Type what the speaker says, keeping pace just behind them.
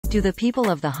Do the people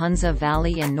of the Hunza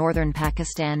Valley in northern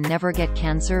Pakistan never get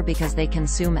cancer because they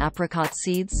consume apricot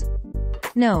seeds?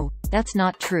 No, that's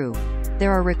not true.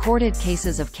 There are recorded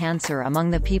cases of cancer among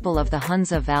the people of the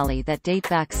Hunza Valley that date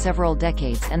back several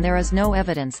decades, and there is no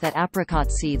evidence that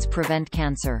apricot seeds prevent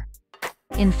cancer.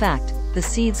 In fact, the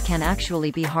seeds can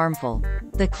actually be harmful.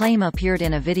 The claim appeared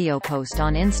in a video post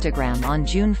on Instagram on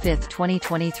June 5,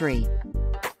 2023.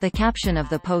 The caption of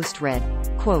the post read,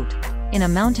 quote, "In a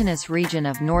mountainous region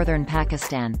of northern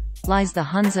Pakistan, lies the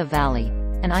Hunza Valley,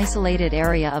 an isolated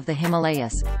area of the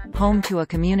Himalayas, home to a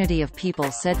community of people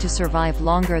said to survive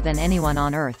longer than anyone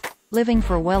on Earth, living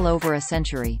for well over a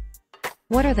century.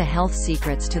 What are the health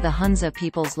secrets to the Hunza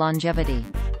people's longevity?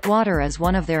 Water is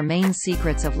one of their main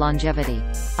secrets of longevity.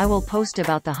 I will post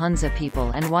about the Hunza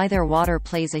people and why their water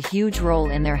plays a huge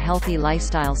role in their healthy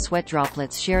lifestyle. Sweat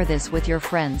droplets. Share this with your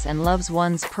friends and loves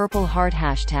ones. Purple heart.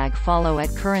 Hashtag follow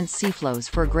at Current Seaflows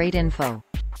for great info."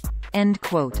 End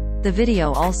quote. The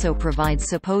video also provides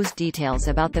supposed details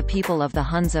about the people of the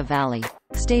Hunza Valley,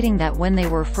 stating that when they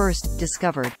were first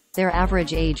discovered, their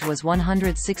average age was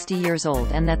 160 years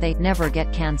old and that they never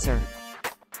get cancer.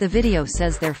 The video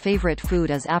says their favorite food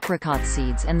is apricot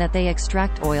seeds and that they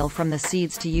extract oil from the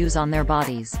seeds to use on their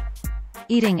bodies.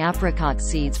 Eating apricot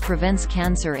seeds prevents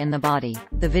cancer in the body,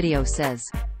 the video says.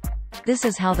 This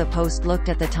is how the post looked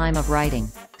at the time of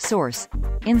writing. Source: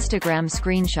 Instagram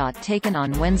screenshot taken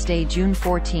on Wednesday, June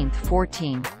 14,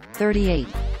 14:38,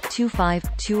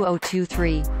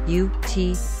 25-2023,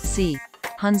 UTC.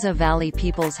 Hunza Valley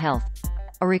People's Health.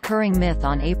 A recurring myth.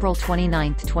 On April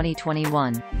 29,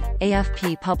 2021,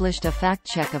 AFP published a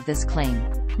fact-check of this claim,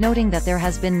 noting that there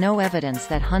has been no evidence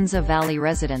that Hunza Valley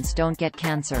residents don't get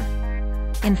cancer.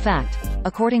 In fact,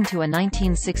 according to a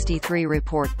 1963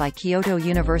 report by Kyoto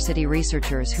University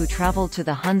researchers who traveled to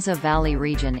the Hunza Valley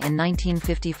region in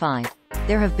 1955,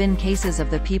 there have been cases of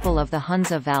the people of the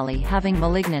Hunza Valley having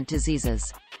malignant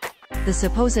diseases. The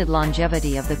supposed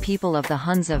longevity of the people of the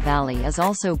Hunza Valley is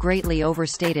also greatly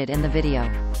overstated in the video.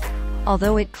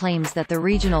 Although it claims that the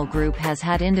regional group has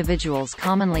had individuals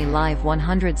commonly live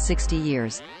 160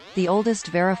 years, the oldest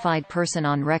verified person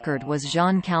on record was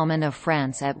Jean Calment of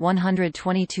France at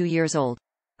 122 years old,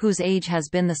 whose age has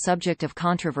been the subject of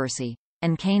controversy,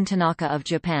 and Kane Tanaka of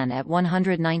Japan at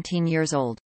 119 years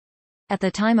old. At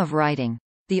the time of writing,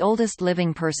 the oldest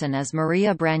living person is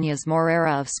Maria Brañas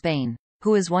Morera of Spain,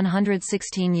 who is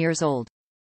 116 years old.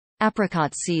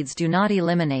 Apricot seeds do not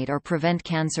eliminate or prevent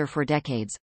cancer for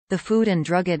decades. The Food and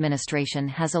Drug Administration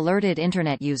has alerted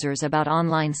Internet users about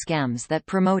online scams that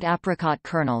promote apricot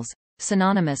kernels,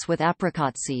 synonymous with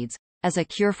apricot seeds, as a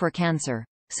cure for cancer,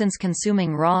 since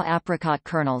consuming raw apricot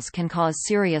kernels can cause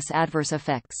serious adverse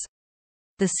effects.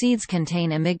 The seeds contain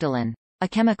amygdalin, a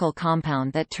chemical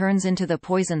compound that turns into the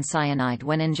poison cyanide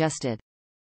when ingested.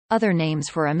 Other names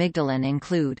for amygdalin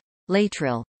include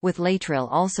laetrile, with laetrile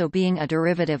also being a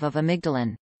derivative of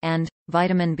amygdalin, and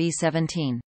vitamin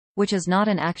B17, which is not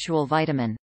an actual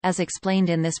vitamin, as explained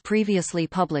in this previously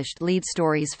published Lead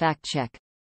Stories fact-check.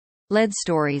 Lead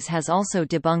Stories has also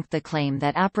debunked the claim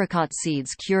that apricot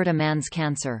seeds cured a man's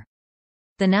cancer.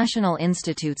 The National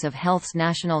Institutes of Health's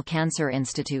National Cancer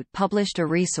Institute published a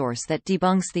resource that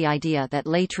debunks the idea that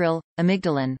laetrile,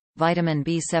 amygdalin, vitamin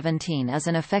B17 is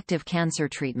an effective cancer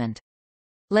treatment.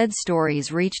 Lead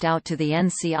Stories reached out to the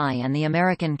NCI and the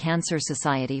American Cancer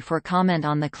Society for comment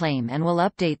on the claim and will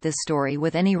update this story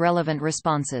with any relevant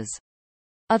responses.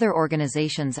 Other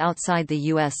organizations outside the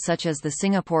U.S. such as the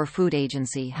Singapore Food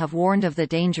Agency have warned of the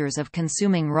dangers of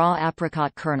consuming raw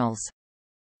apricot kernels.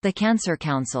 The Cancer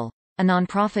Council, a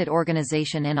non-profit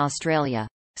organization in Australia,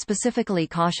 specifically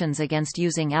cautions against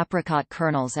using apricot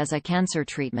kernels as a cancer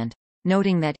treatment,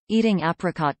 noting that eating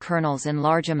apricot kernels in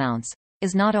large amounts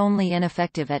is not only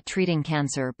ineffective at treating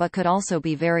cancer but could also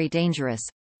be very dangerous,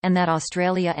 and that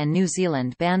Australia and New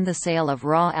Zealand banned the sale of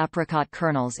raw apricot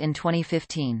kernels in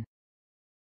 2015.